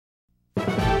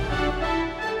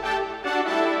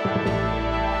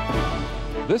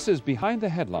This is Behind the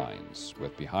Headlines,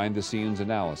 with behind-the-scenes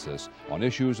analysis on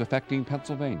issues affecting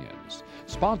Pennsylvanians,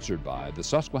 sponsored by the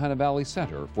Susquehanna Valley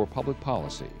Center for Public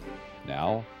Policy.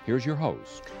 Now, here's your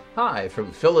host. Hi,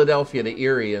 from Philadelphia to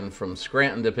Erie and from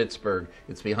Scranton to Pittsburgh,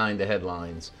 it's Behind the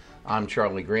Headlines. I'm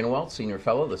Charlie Greenewalt, Senior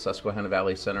Fellow, the Susquehanna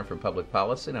Valley Center for Public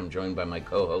Policy, and I'm joined by my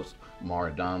co-host,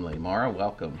 Maura Donnelly. Maura,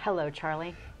 welcome. Hello,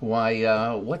 Charlie.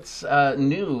 Why, what's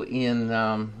new in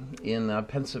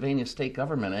Pennsylvania state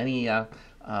government? Any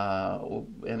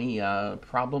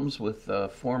problems with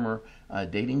former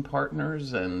dating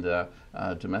partners and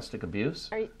domestic abuse?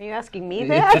 Are you asking me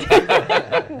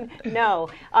that? No,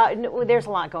 there's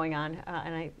a lot going on,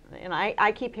 and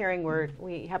I keep hearing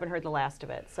we haven't heard the last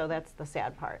of it, so that's the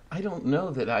sad part. I don't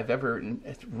know that I've ever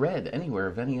read anywhere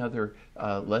of any other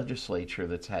legislature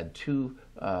that's had two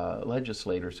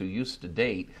legislators who used to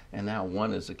date, and now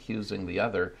one is accusing the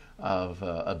other of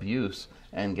abuse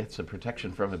and gets a protection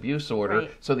from abuse order,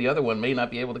 right. So the other one may not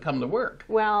be able to come to work.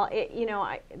 Well,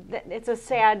 it's a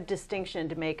sad distinction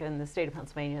to make in the state of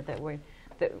Pennsylvania that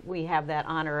we have that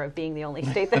honor of being the only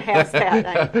state that has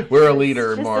that. We're a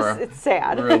leader, Maura. It's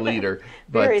sad. We're a leader.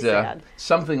 Very but sad.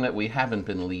 Something that we haven't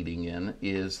been leading in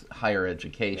is higher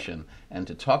education. And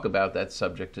to talk about that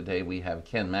subject today, we have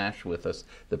Ken Mash with us,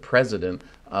 the president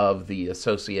of the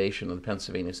Association of the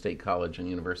Pennsylvania State College and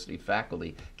University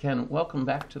Faculty. Ken, welcome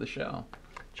back to the show.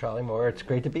 Charlie, Maura, it's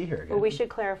great to be here again. Well, we should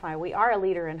clarify, we are a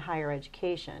leader in higher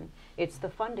education. It's the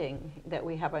funding that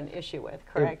we have an issue with,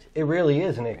 correct? It really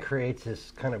is, and it creates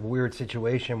this kind of weird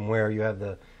situation where you have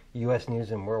the U.S.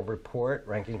 News and World Report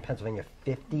ranking Pennsylvania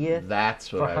 50th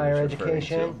That's what for I higher was referring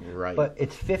education. to. Right. But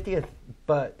it's 50th,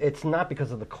 but it's not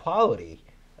because of the quality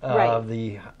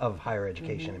of higher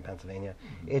education in Pennsylvania.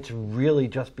 It's really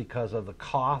just because of the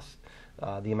cost,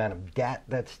 the amount of debt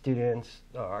that students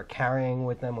are carrying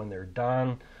with them when they're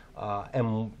done,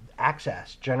 and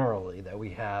access generally that we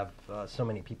have so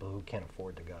many people who can't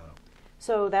afford to go.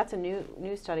 So that's a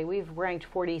new study. We've ranked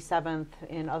 47th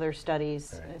in other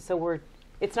studies, right. So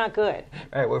it's not good.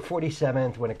 All right, we're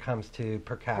 47th when it comes to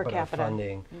per capita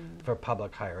funding for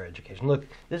public higher education. Look,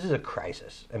 this is a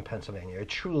crisis in Pennsylvania. It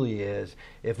truly is.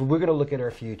 If we're going to look at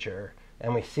our future,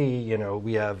 and we see,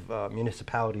 we have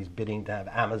municipalities bidding to have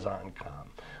Amazon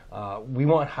come. We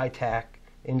want high-tech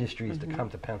industries to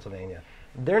come to Pennsylvania.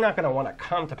 They're not going to want to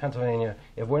come to Pennsylvania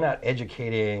if we're not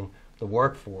educating the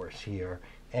workforce here.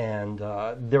 And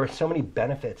there are so many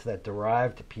benefits that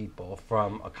derive to people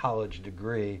from a college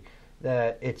degree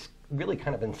that it's really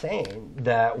kind of insane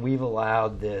that we've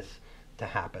allowed this to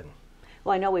happen.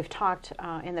 Well, I know we've talked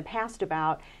in the past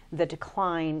about the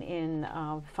decline in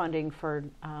funding for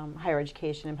higher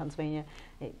education in Pennsylvania.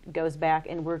 It goes back,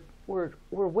 and we're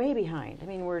way behind. I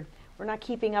mean, we're not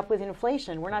keeping up with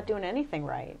inflation. We're not doing anything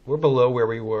right. We're below where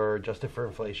we were, adjusted for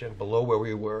inflation, below where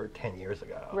we were 10 years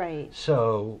ago. Right.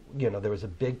 So, there was a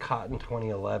big cut in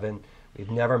 2011.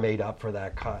 We've never made up for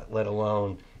that cut, let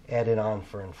alone added on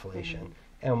for inflation.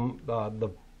 And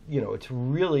it's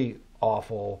really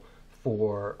awful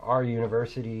for our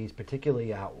universities,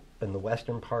 particularly out in the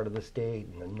western part of the state,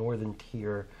 in the northern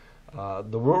tier,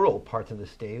 the rural parts of the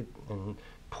state, and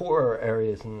poorer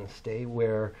areas in the state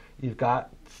where you've got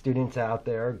students out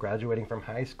there graduating from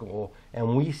high school,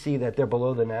 and we see that they're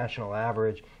below the national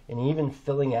average in even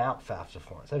filling out FAFSA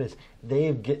forms. That is,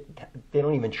 they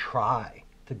don't even try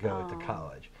to go to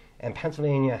college. And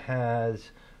Pennsylvania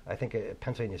has, I think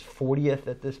Pennsylvania's 40th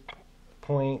at this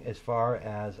point as far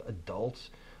as adults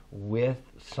with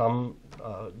some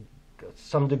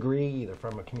degree, either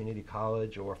from a community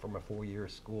college or from a four-year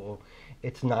school.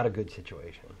 It's not a good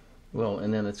situation. Well,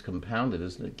 and then it's compounded,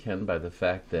 isn't it, Ken, by the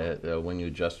fact that when you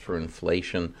adjust for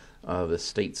inflation, the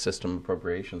state system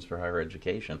appropriations for higher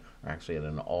education are actually at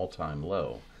an all-time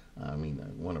low. I mean, I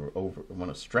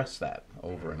want to stress that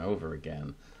over and over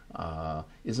again.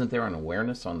 Isn't there an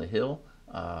awareness on the Hill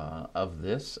of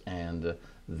this and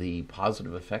the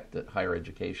positive effect that higher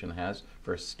education has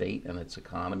for a state and its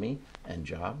economy and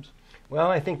jobs? Well,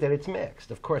 I think that it's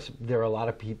mixed. Of course, there are a lot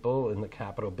of people in the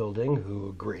Capitol building who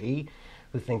agree,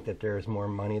 who think that there's more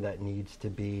money that needs to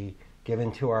be given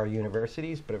to our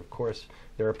universities. But of course,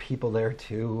 there are people there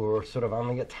too who are sort of on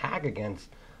the attack against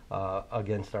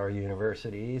our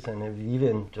universities. And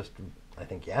even just, I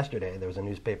think yesterday, there was a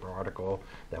newspaper article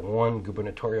that one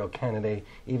gubernatorial candidate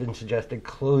even suggested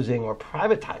closing or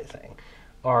privatizing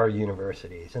our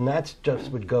universities. And that's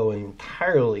just would go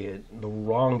entirely in the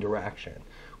wrong direction.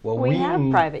 Well, we have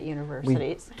private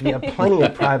universities. We have plenty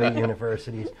of private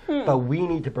universities, but we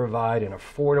need to provide an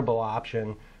affordable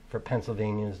option for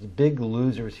Pennsylvanians. The big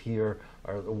losers here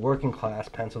are the working class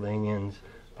Pennsylvanians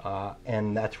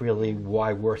And that's really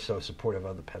why we're so supportive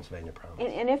of the Pennsylvania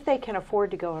Promise. And if they can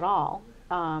afford to go at all,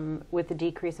 with the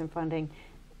decrease in funding,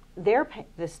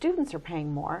 the students are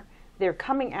paying more. They're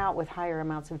coming out with higher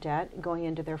amounts of debt going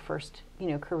into their first,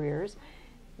 careers.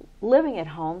 Living at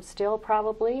home still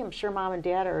probably. I'm sure mom and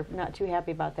dad are not too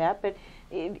happy about that, but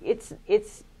it's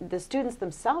the students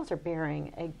themselves are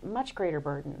bearing a much greater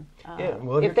burden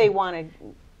if they want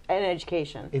an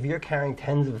education. If you're carrying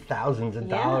tens of thousands of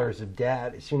dollars of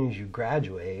debt as soon as you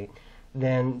graduate,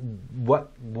 then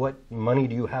what money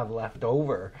do you have left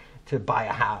over to buy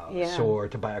a house or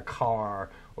to buy a car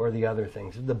or the other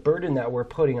things? The burden that we're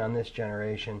putting on this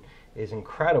generation is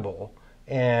incredible,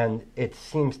 and it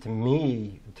seems to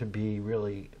me to be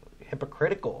really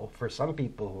hypocritical for some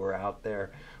people who are out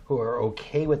there who are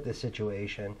okay with this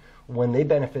situation when they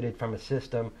benefited from a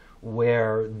system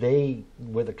where the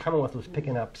Commonwealth was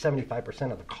picking up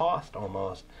 75% of the cost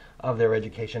almost of their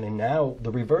education, and now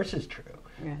the reverse is true.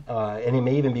 And it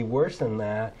may even be worse than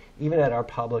that, even at our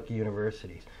public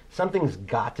universities. Something's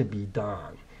got to be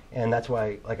done, and that's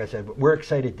why, like I said, we're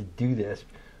excited to do this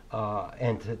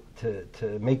and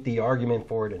to make the argument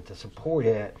for it and to support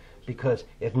it, because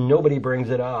if nobody brings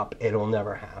it up, it'll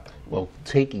never happen. Well,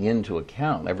 taking into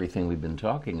account everything we've been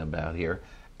talking about here,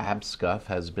 APSCUF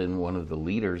has been one of the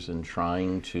leaders in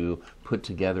trying to put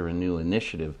together a new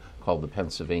initiative called the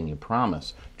Pennsylvania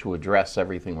Promise to address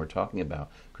everything we're talking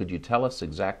about. Could you tell us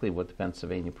exactly what the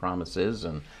Pennsylvania Promise is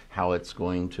and how it's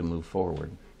going to move forward?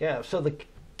 Yeah, so the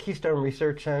Keystone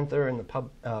Research Center and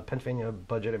the Pennsylvania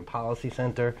Budget and Policy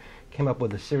Center came up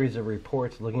with a series of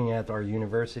reports looking at our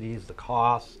universities, the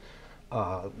costs,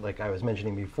 like I was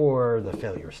mentioning before, the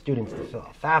failure of students to fill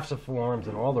out FAFSA forms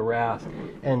and all the rest.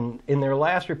 And in their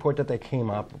last report that they came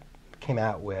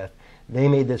out with, they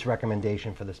made this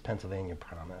recommendation for this Pennsylvania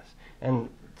Promise. And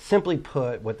simply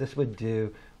put, what this would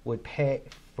do would pay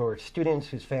for students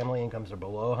whose family incomes are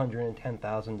below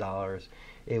 $110,000.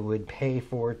 It would pay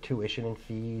for tuition and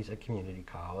fees at community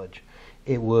college.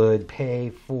 It would pay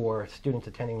for students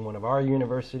attending one of our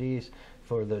universities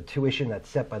for the tuition that's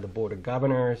set by the Board of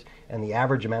Governors and the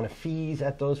average amount of fees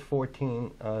at those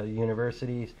 14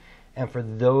 universities. And for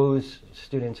those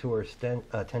students who are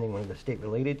attending one of the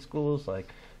state-related schools like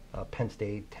Penn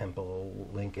State, Temple,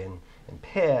 Lincoln, and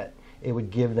Pitt, it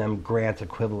would give them grants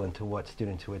equivalent to what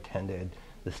students who attended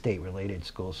the state-related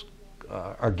schools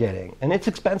are getting. And it's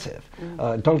expensive.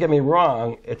 Don't get me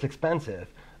wrong, it's expensive.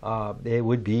 It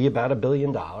would be about $1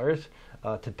 billion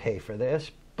to pay for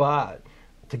this, but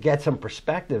to get some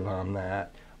perspective on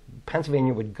that,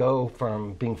 Pennsylvania would go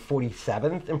from being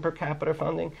 47th in per capita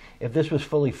funding. If this was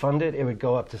fully funded, it would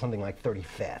go up to something like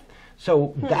 35th.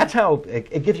 So that's how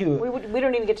it gives you... We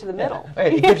don't even get to the middle.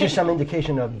 It gives you some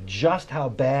indication of just how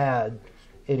bad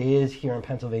it is here in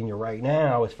Pennsylvania right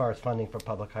now as far as funding for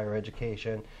public higher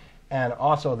education, and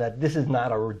also that this is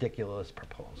not a ridiculous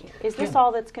proposal. Is this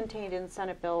all that's contained in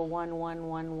Senate Bill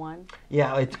 1111?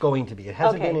 Yeah, it's going to be. It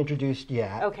hasn't been introduced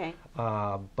yet. Okay.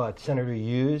 But Senator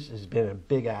Hughes has been a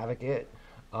big advocate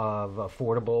of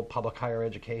affordable public higher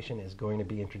education, is going to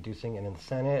be introducing it in the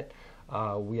Senate.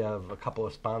 We have a couple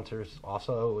of sponsors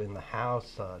also in the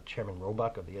House, Chairman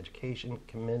Roebuck of the Education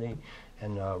Committee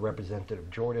and Representative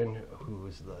Jordan, who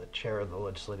is the chair of the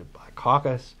Legislative Black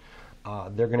Caucus.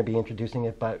 They're going to be introducing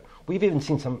it, but we've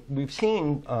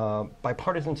seen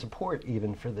bipartisan support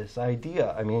even for this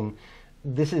idea. I mean,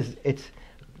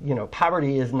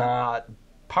 poverty is not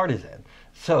partisan.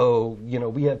 So,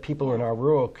 we have people in our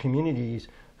rural communities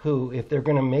who, if they're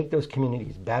going to make those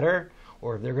communities better,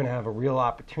 or if they're going to have a real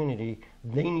opportunity,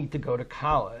 they need to go to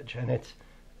college. And it's,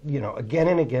 again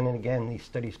and again and again, these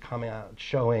studies come out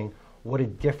showing what a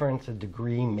difference a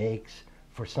degree makes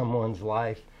for someone's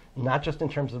life, not just in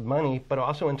terms of money, but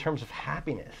also in terms of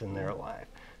happiness in their life.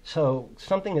 So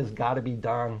something has got to be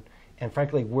done. And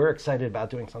frankly, we're excited about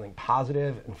doing something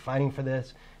positive and fighting for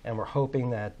this. And we're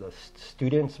hoping that the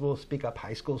students will speak up,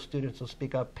 high school students will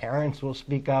speak up, parents will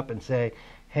speak up and say,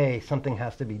 hey, something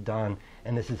has to be done,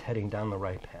 and this is heading down the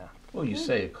right path. Well, you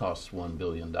say it costs $1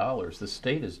 billion. The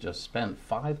state has just spent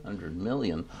 $500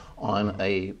 million on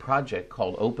a project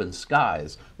called Open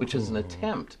Skies, which is an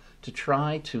attempt to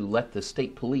try to let the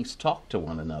state police talk to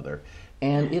one another.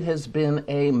 And it has been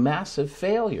a massive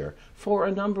failure for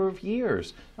a number of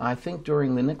years. I think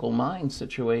during the nickel mine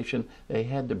situation, they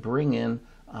had to bring in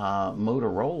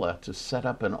Motorola to set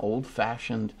up an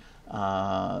old-fashioned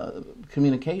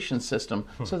communication system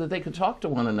so that they could talk to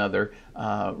one another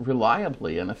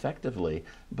reliably and effectively.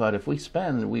 But if we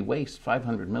waste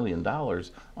 $500 million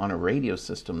on a radio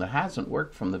system that hasn't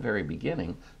worked from the very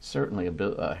beginning, certainly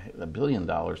 $1 billion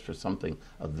for something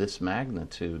of this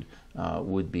magnitude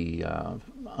would be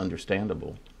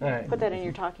understandable. Right. Put that in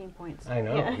your talking points. I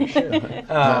know, Yeah. you should.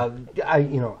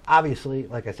 Obviously,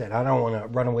 like I said, I don't want to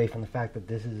run away from the fact that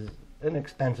this is an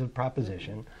expensive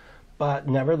proposition, but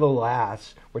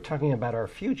nevertheless, we're talking about our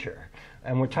future,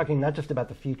 and we're talking not just about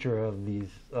the future of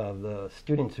the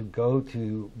students who go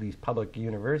to these public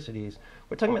universities.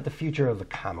 We're talking about the future of the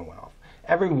Commonwealth.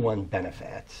 Everyone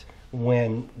benefits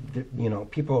when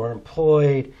people are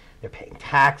employed, they're paying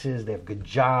taxes, they have good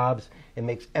jobs. It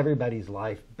makes everybody's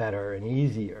life better and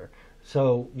easier.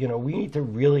 So we need to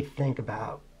really think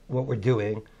about what we're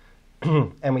doing,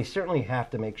 and we certainly have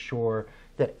to make sure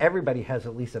that everybody has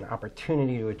at least an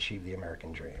opportunity to achieve the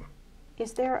American dream.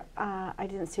 Is there, I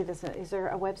didn't see this, is there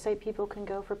a website people can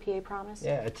go for PA Promise?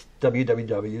 Yeah, it's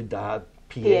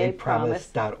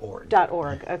www.papromise.org.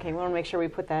 .org. Okay, we want to make sure we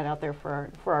put that out there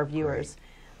for our viewers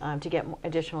to get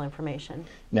additional information.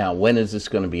 Now, when is this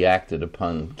going to be acted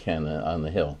upon, Ken, on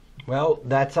the Hill? Well,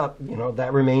 that's up,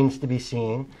 that remains to be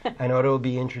seen. I know it will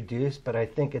be introduced, but I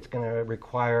think it's going to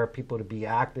require people to be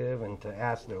active and to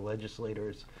ask their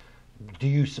legislators, do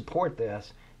you support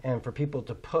this? And for people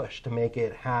to push to make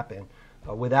it happen.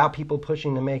 Without people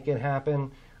pushing to make it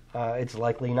happen, it's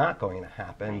likely not going to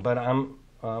happen. But I'm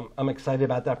excited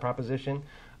about that proposition.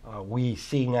 We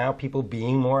see now people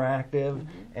being more active,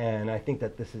 and I think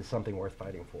that this is something worth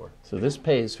fighting for. So this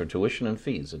pays for tuition and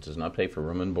fees. It does not pay for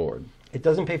room and board. It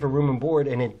doesn't pay for room and board,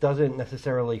 and it doesn't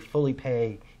necessarily fully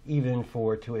pay even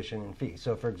for tuition and fees.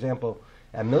 So, for example,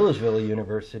 at Millersville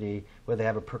University, where they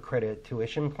have a per credit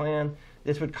tuition plan,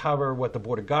 this would cover what the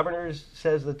Board of Governors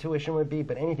says the tuition would be,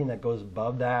 but anything that goes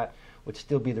above that would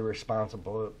still be the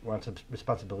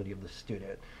responsibility of the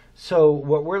student. So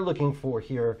what we're looking for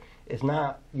here is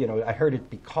not, I heard it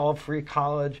be called free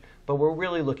college, but we're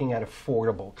really looking at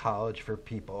affordable college for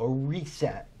people, a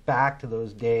reset back to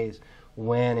those days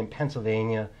when in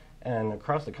Pennsylvania and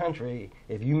across the country,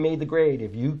 if you made the grade,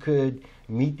 if you could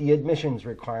meet the admissions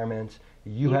requirements,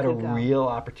 you had a real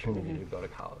opportunity to go to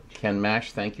college. Ken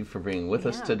Mash, thank you for being with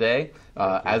us today.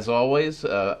 As always,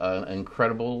 an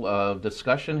incredible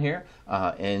discussion here,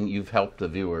 and you've helped the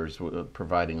viewers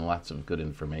providing lots of good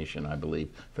information, I believe,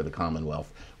 for the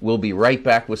Commonwealth. We'll be right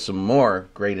back with some more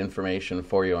great information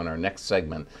for you on our next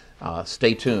segment.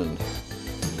 Stay tuned.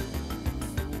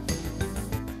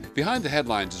 Behind the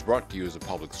Headlines is brought to you as a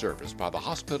public service by the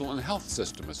Hospital and Health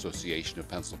System Association of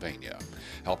Pennsylvania,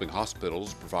 helping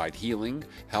hospitals provide healing,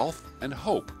 health, and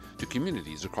hope to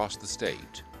communities across the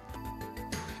state.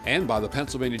 And by the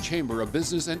Pennsylvania Chamber of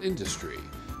Business and Industry.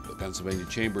 The Pennsylvania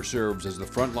Chamber serves as the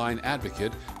frontline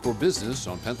advocate for business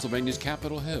on Pennsylvania's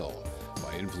Capitol Hill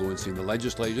by influencing the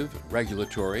legislative,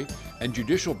 regulatory, and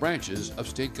judicial branches of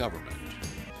state government.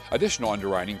 Additional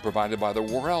underwriting provided by the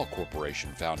Worrell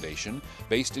Corporation Foundation,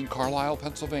 based in Carlisle,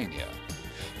 Pennsylvania,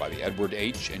 by the Edward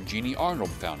H. and Jeannie Arnold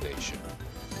Foundation,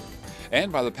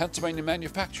 and by the Pennsylvania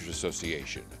Manufacturers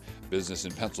Association. Business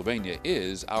in Pennsylvania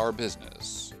is our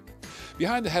business.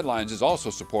 Behind the Headlines is also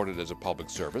supported as a public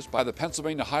service by the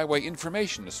Pennsylvania Highway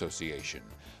Information Association,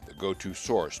 the go-to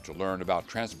source to learn about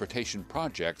transportation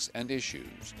projects and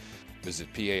issues.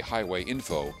 Visit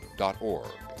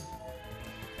pahighwayinfo.org.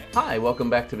 Hi, welcome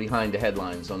back to Behind the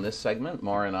Headlines. On this segment,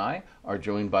 Maura and I are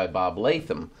joined by Bob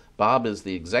Latham. Bob is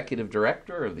the Executive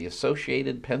Director of the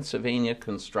Associated Pennsylvania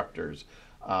Constructors.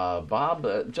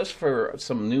 Bob, just for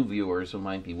some new viewers who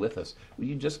might be with us, will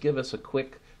you just give us a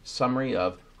quick summary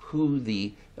of who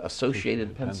the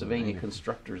Associated Pennsylvania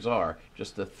Constructors are?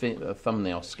 Just a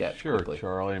thumbnail sketch. Sure, quickly.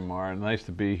 Charlie and Maura, nice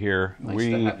to be here. Nice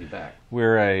to have you back.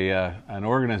 We're an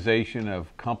organization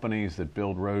of companies that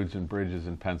build roads and bridges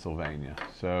in Pennsylvania.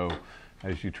 So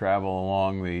as you travel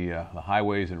along the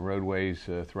highways and roadways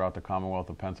throughout the Commonwealth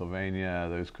of Pennsylvania,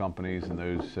 those companies and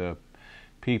those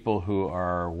people who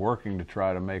are working to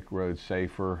try to make roads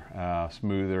safer,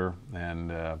 smoother,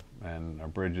 and our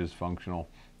bridges functional,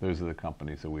 those are the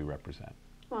companies that we represent.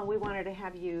 Well, we wanted to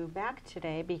have you back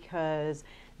today because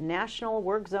National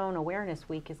Work Zone Awareness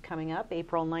Week is coming up,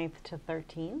 April 9th to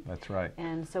 13th. That's right.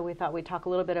 And so we thought we'd talk a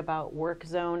little bit about work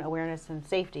zone awareness and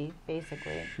safety,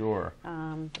 basically. Sure.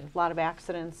 There's a lot of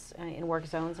accidents in work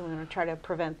zones, and we're going to try to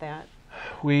prevent that.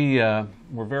 We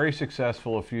were very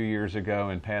successful a few years ago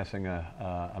in passing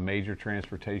a major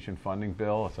transportation funding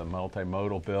bill. It's a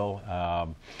multimodal bill.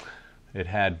 It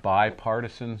had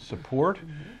bipartisan support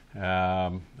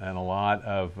and a lot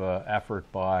of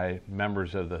effort by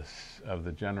members of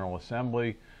the General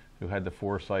Assembly who had the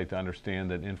foresight to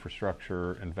understand that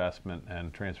infrastructure investment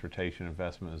and transportation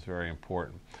investment is very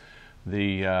important.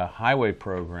 The highway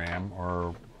program,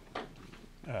 or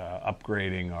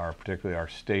upgrading particularly our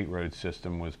state road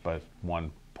system, was but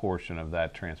one portion of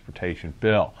that transportation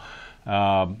bill.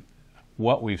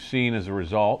 What we've seen as a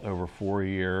result over 4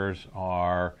 years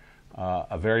are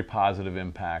a very positive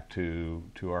impact to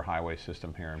our highway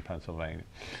system here in Pennsylvania.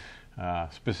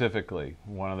 Specifically,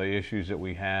 one of the issues that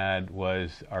we had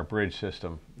was our bridge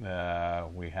system.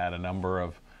 We had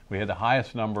the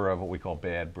highest number of what we call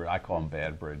I call them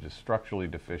bad bridges, structurally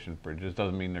deficient bridges.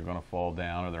 Doesn't mean they're going to fall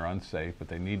down or they're unsafe, but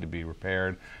they need to be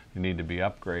repaired, they need to be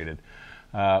upgraded.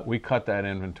 We cut that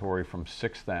inventory from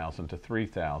 6,000 to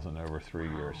 3,000 over 3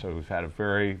 years. So we've had a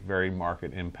very, very marked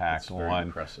impact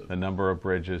on the number of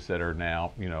bridges that are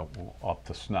now, up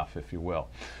to snuff, if you will.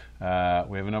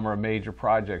 We have a number of major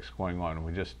projects going on.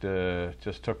 We just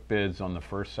took bids on the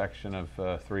first section of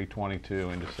 322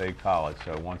 into State College.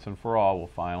 So once and for all, we'll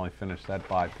finally finish that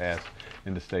bypass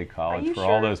into State College for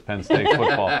all those Penn State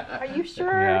football. Are you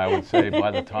sure? Yeah, I would say by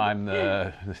the time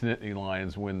the Nittany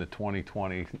Lions win the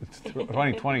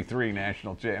 2023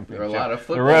 national championship, there are a lot of the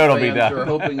football road will fans be done. who are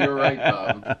hoping you're right,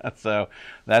 Bob. So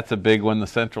that's a big one. The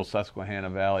Central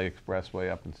Susquehanna Valley Expressway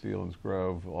up in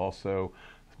Selinsgrove also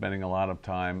spending a lot of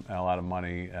time, a lot of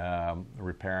money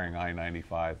repairing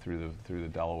I-95 through the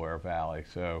Delaware Valley.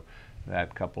 So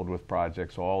that, coupled with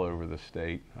projects all over the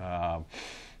state,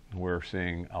 we're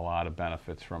seeing a lot of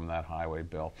benefits from that highway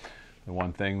bill. The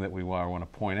one thing that we want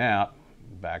to point out,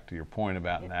 back to your point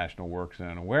about National Work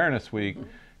Zone Awareness Week,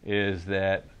 is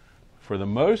that for the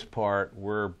most part,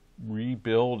 we're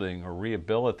rebuilding or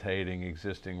rehabilitating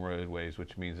existing roadways,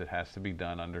 which means it has to be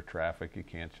done under traffic. You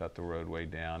can't shut the roadway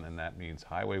down, and that means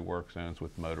highway work zones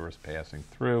with motorists passing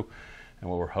through. And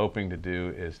what we're hoping to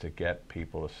do is to get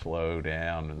people to slow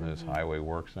down in those highway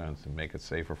work zones and make it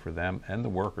safer for them and the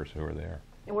workers who are there.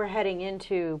 And we're heading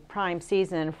into prime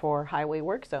season for highway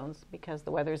work zones because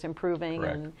the weather's improving.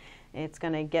 Correct. And it's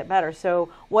going to get better. So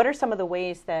what are some of the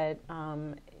ways that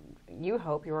you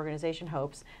hope, your organization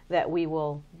hopes, that we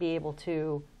will be able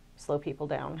to slow people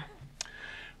down?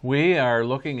 We are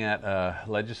looking at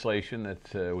legislation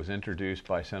that was introduced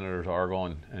by Senators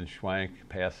Argall and Schwank,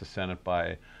 passed the Senate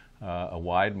by a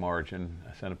wide margin,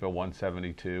 Senate Bill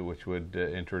 172, which would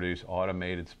introduce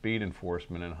automated speed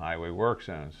enforcement in highway work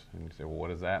zones. And you say, well, what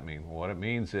does that mean? Well, what it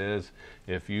means is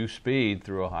if you speed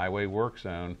through a highway work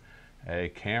zone, a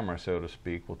camera, so to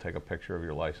speak, will take a picture of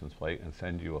your license plate and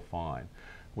send you a fine.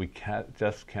 We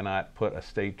just cannot put a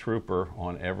state trooper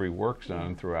on every work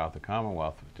zone throughout the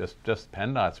Commonwealth. Just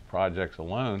PennDOT's projects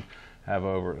alone we have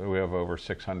over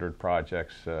 600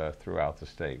 projects throughout the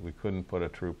state. We couldn't put a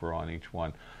trooper on each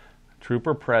one.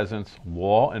 Trooper presence,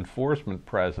 law enforcement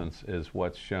presence is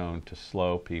what's shown to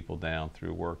slow people down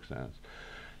through work zones.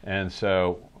 And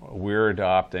so we're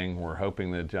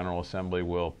hoping the General Assembly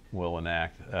will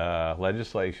enact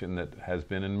legislation that has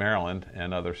been in Maryland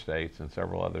and other states and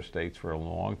several other states for a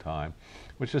long time,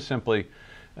 which is simply,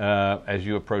 as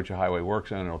you approach a highway work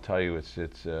zone, it'll tell you it's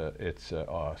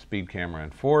speed camera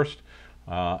enforced,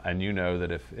 and you know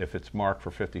that if it's marked for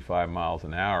 55 miles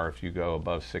an hour, if you go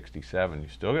above 67, you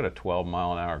still get a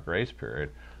 12-mile-an-hour grace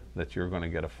period that you're going to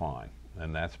get a fine.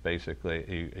 And that's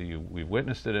basically, we've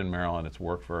witnessed it in Maryland, it's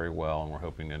worked very well, and we're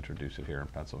hoping to introduce it here in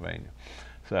Pennsylvania.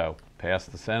 So,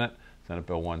 passed the Senate, Senate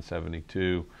Bill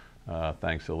 172,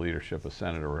 thanks to the leadership of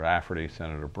Senator Rafferty,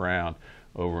 Senator Brown.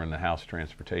 Over in the House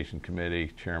Transportation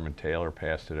Committee, Chairman Taylor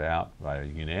passed it out by a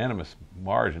unanimous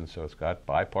margin, so it's got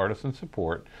bipartisan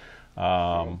support,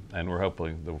 and we're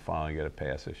hoping that we'll finally get it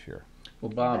passed this year. Well,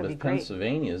 Bob, if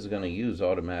Pennsylvania is going to use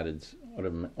automated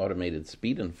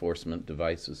speed enforcement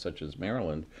devices such as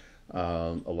Maryland,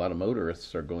 a lot of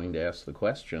motorists are going to ask the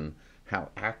question, how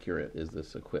accurate is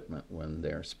this equipment when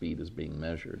their speed is being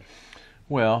measured?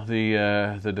 Well,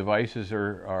 the devices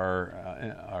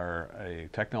are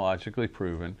technologically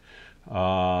proven,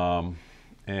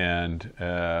 and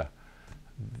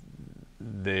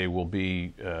they will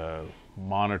be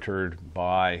monitored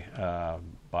by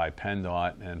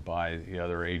PennDOT and by the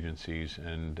other agencies,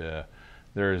 and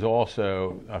there is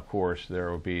also, of course,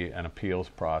 there will be an appeals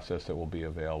process that will be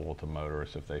available to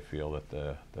motorists if they feel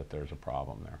that there's a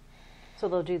problem there. So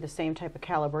they'll do the same type of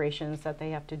calibrations that they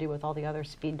have to do with all the other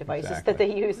speed devices Exactly. that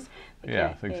they use.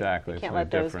 Yeah, exactly. You It's can't no let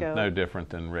those different, go. no different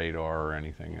than radar or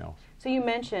anything else. So you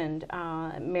mentioned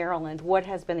Maryland. What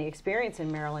has been the experience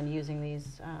in Maryland using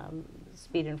these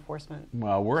speed enforcement?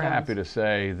 Well, we're zones? happy to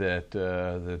say that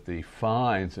that the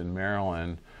fines in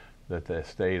Maryland that the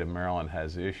state of Maryland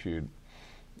has issued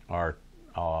are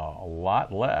a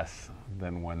lot less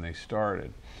than when they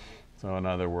started. So in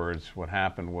other words, what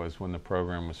happened was when the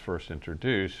program was first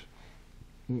introduced,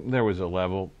 there was a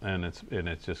level, and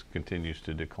it just continues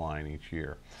to decline each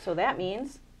year. So that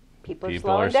means people are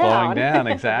People are slowing slowing down. down,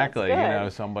 exactly. You That's know,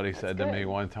 good. somebody said to me good.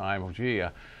 one time, well, gee,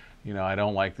 you know, I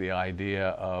don't like the idea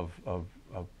of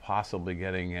possibly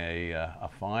getting a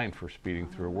fine for speeding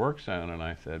through a work zone. And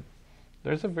I said,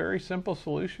 there's a very simple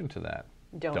solution to that.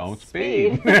 Don't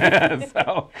speed. speed.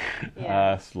 So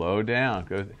Yeah. slow down.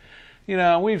 You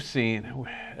know, we've seen,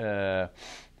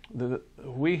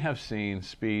 we have seen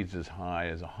speeds as high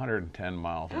as 110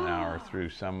 miles an hour through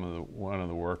one of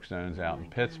the work zones out in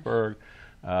Pittsburgh.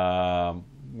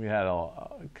 We had a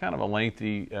kind of a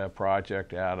lengthy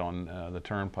project out on the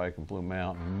Turnpike in Blue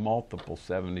Mountain, multiple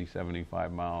 70,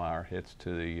 75 mile an hour hits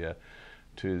to the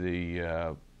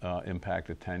impact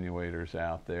attenuators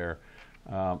out there.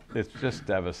 It's just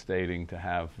devastating to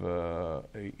have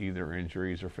either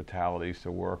injuries or fatalities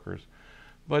to workers.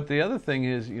 But the other thing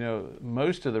is, you know,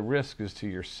 most of the risk is to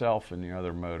yourself and the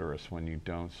other motorists when you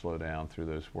don't slow down through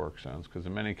those work zones, because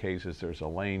in many cases there's a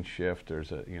lane shift,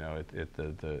 there's a, you know,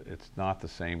 it's not the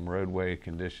same roadway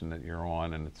condition that you're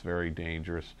on, and it's very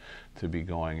dangerous to be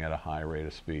going at a high rate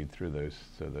of speed through those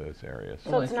areas.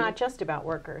 So it's not just about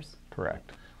workers.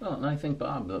 Correct. Well, and I think,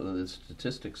 Bob, the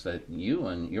statistics that you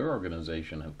and your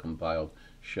organization have compiled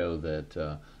show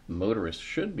that motorists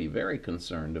should be very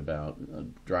concerned about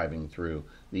driving through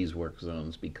these work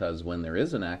zones, because when there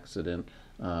is an accident,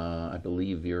 I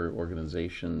believe your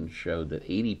organization showed that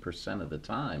 80% of the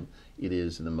time it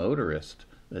is the motorist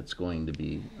that's going to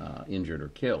be injured or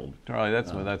killed. Charlie,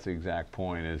 that's the exact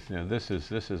point. Is, you know, this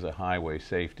is a highway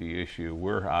safety issue.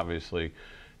 We're obviously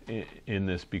in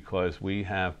this because we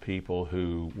have people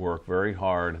who work very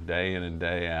hard day in and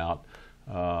day out,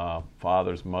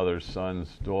 fathers, mothers,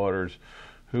 sons, daughters,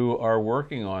 who are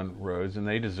working on roads, and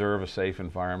they deserve a safe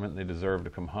environment, and they deserve to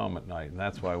come home at night, and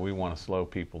that's why we want to slow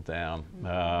people down.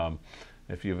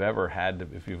 If you've ever had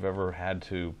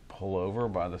to pull over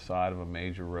by the side of a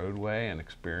major roadway and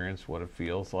experience what it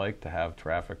feels like to have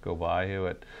traffic go by you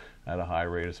at a high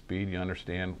rate of speed, you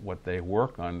understand what they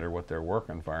work under, what their work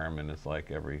environment is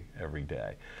like every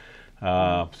day.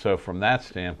 So from that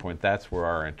standpoint, that's where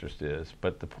our interest is.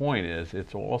 But the point is,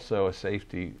 it's also a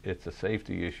safety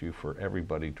issue for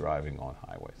everybody driving on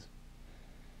highways.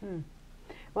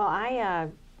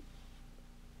 Well,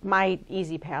 my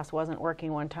Easy Pass wasn't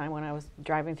working one time when I was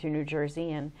driving through New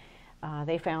Jersey, and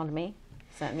they found me,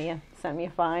 sent me a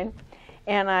fine,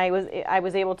 and I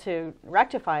was able to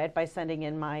rectify it by sending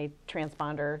in my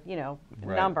transponder, you know,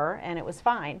 Right. number, and it was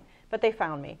fine. But they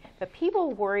found me. But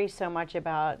people worry so much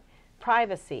about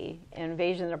privacy,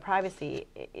 invasion of privacy.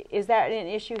 Is that an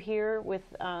issue here with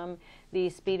the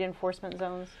speed enforcement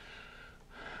zones?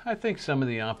 I think some of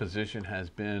the opposition has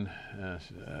been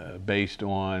based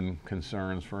on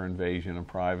concerns for invasion of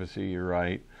privacy. You're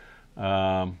right.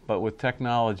 But with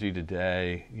technology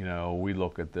today, you know, we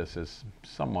look at this as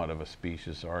somewhat of a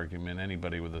specious argument.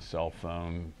 Anybody with a cell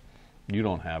phone, you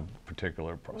don't have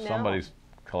particular, somebody's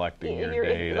collecting your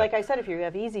data. Like I said, if you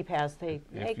have Easy Pass, they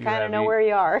If you kind of have know where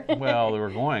you are. Well, we're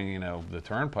going, you know, the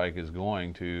Turnpike is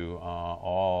going to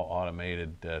all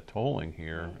automated tolling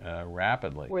here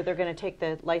rapidly. Where they're going to take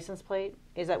the license plate?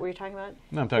 Is that what you're talking about?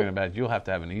 No, I'm talking about you'll have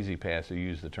to have an Easy Pass to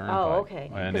use the Turnpike. Oh,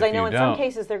 okay. And Because if I know you in some don't-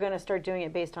 cases they're going to start doing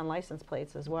it based on license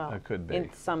plates as well. It could be.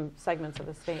 In some segments of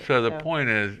the state. So the point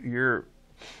is, you're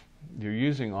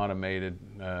using automated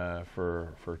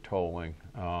for tolling.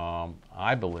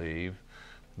 I believe,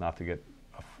 not to get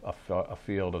a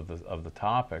field of the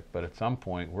topic, but at some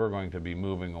point we're going to be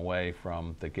moving away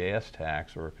from the gas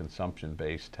tax or a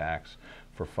consumption-based tax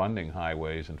for funding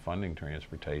highways and funding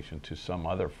transportation to some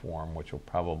other form, which will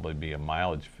probably be a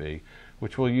mileage fee,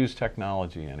 which will use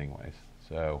technology anyways.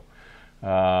 So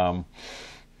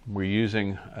we're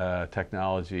using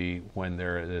technology when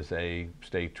there is a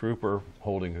state trooper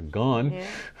holding a gun,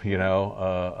 you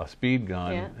know, a speed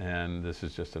gun, and this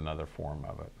is just another form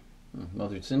of it.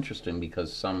 Well, it's interesting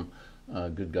because some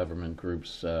good government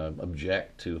groups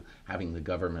object to having the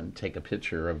government take a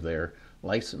picture of their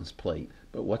license plate.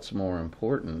 But what's more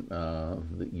important,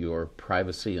 your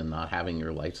privacy and not having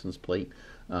your license plate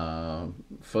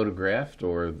photographed,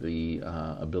 or the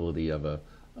ability of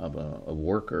a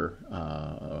worker,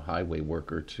 a highway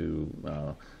worker,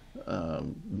 to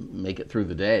make it through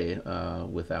the day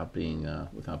without being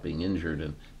injured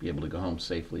and be able to go home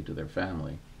safely to their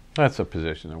family. That's a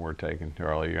position that we're taking,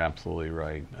 Charlie. You're absolutely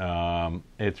right.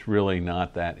 It's really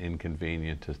not that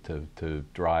inconvenient to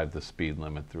drive the speed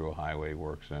limit through a highway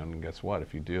work zone. And guess what?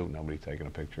 If you do, nobody's taking a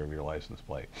picture of your license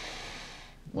plate.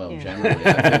 Well, Yeah. generally,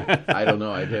 I don't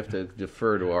know. I'd have to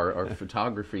defer to our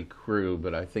photography crew,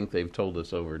 but I think they've told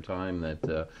us over time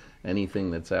that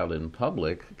anything that's out in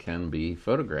public can be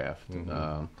photographed.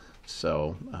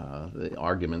 So the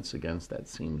arguments against that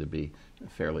seem to be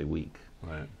fairly weak.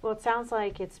 Right. Well, it sounds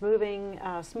like it's moving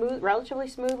relatively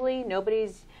smoothly.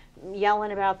 Nobody's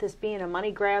yelling about this being a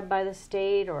money grab by the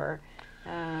state, or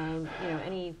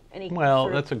any Well,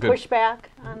 sort that's of a good pushback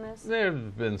on this. There's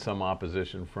been some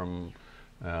opposition from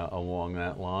along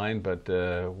that line, but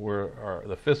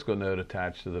the fiscal note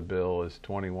attached to the bill is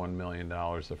 $21 million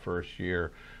the first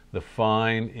year. The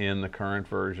fine in the current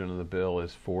version of the bill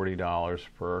is $40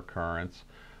 per occurrence.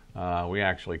 We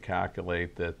actually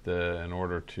calculate that in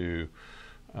order to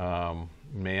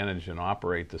manage and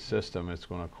operate the system, it's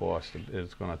going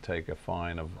to take a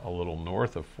fine of a little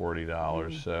north of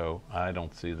 $40. So I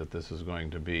don't see that this is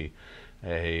going to be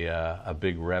a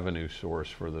big revenue source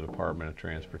for the Department of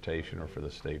Transportation or for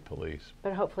the state police.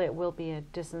 But hopefully it will be a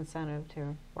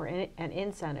disincentive or an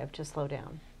incentive to slow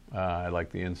down. I like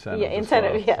the incentive. Yeah,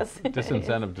 incentive, yes.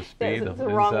 Disincentive to speed, It's the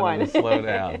wrong one. incentive to slow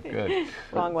down. Good.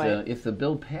 Wrong But, way. if the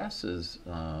bill passes,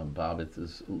 Bob, it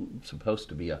is supposed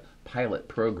to be a pilot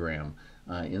program.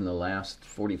 In the last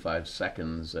 45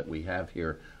 seconds that we have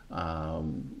here,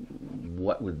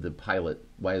 what would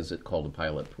why is it called a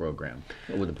pilot program?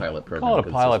 What would the pilot program Call it a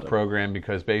consist pilot of? program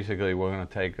because basically we're going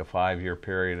to take a 5-year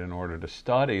period in order to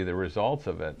study the results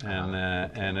of it,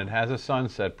 and it has a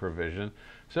sunset provision.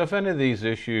 So if any of these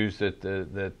issues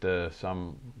that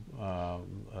some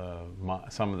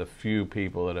of the few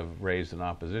people that have raised an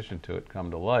opposition to it come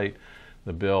to light,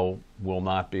 the bill will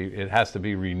not be. It has to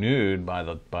be renewed by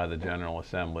the General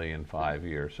Assembly in 5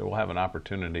 years. So we'll have an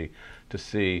opportunity to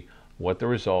see what the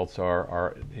results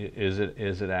are. Is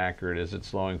it accurate? Is it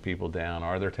slowing people down?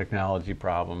 Are there technology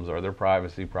problems? Are there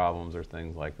privacy problems or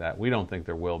things like that? We don't think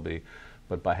there will be.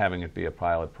 But by having it be a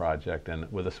pilot project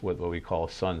and with what we call a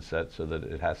sunset, so that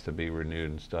it has to be renewed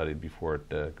and studied before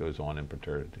it goes on in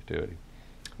perpetuity.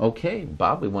 Okay,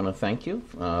 Bob, we want to thank you,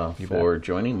 You for bet.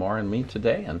 joining Maura and me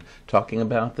today and talking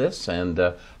about this. And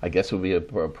I guess it would be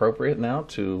appropriate now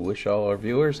to wish all our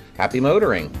viewers happy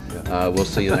motoring. We'll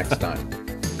see you next time.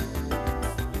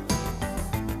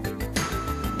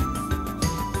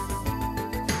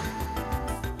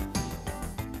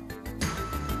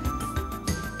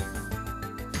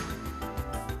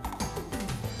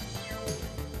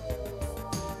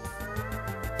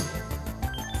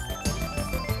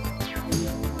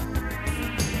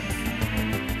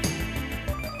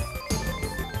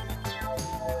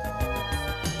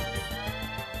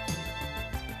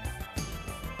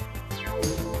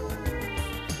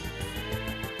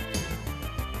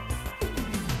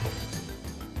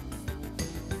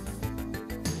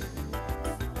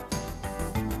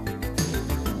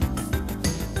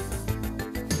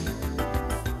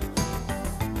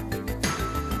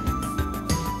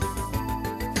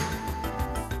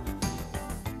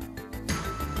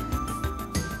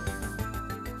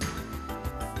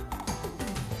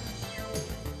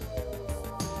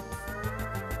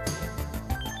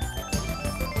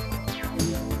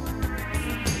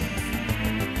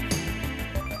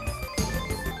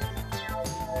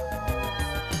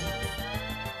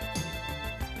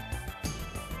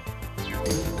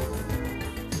 you.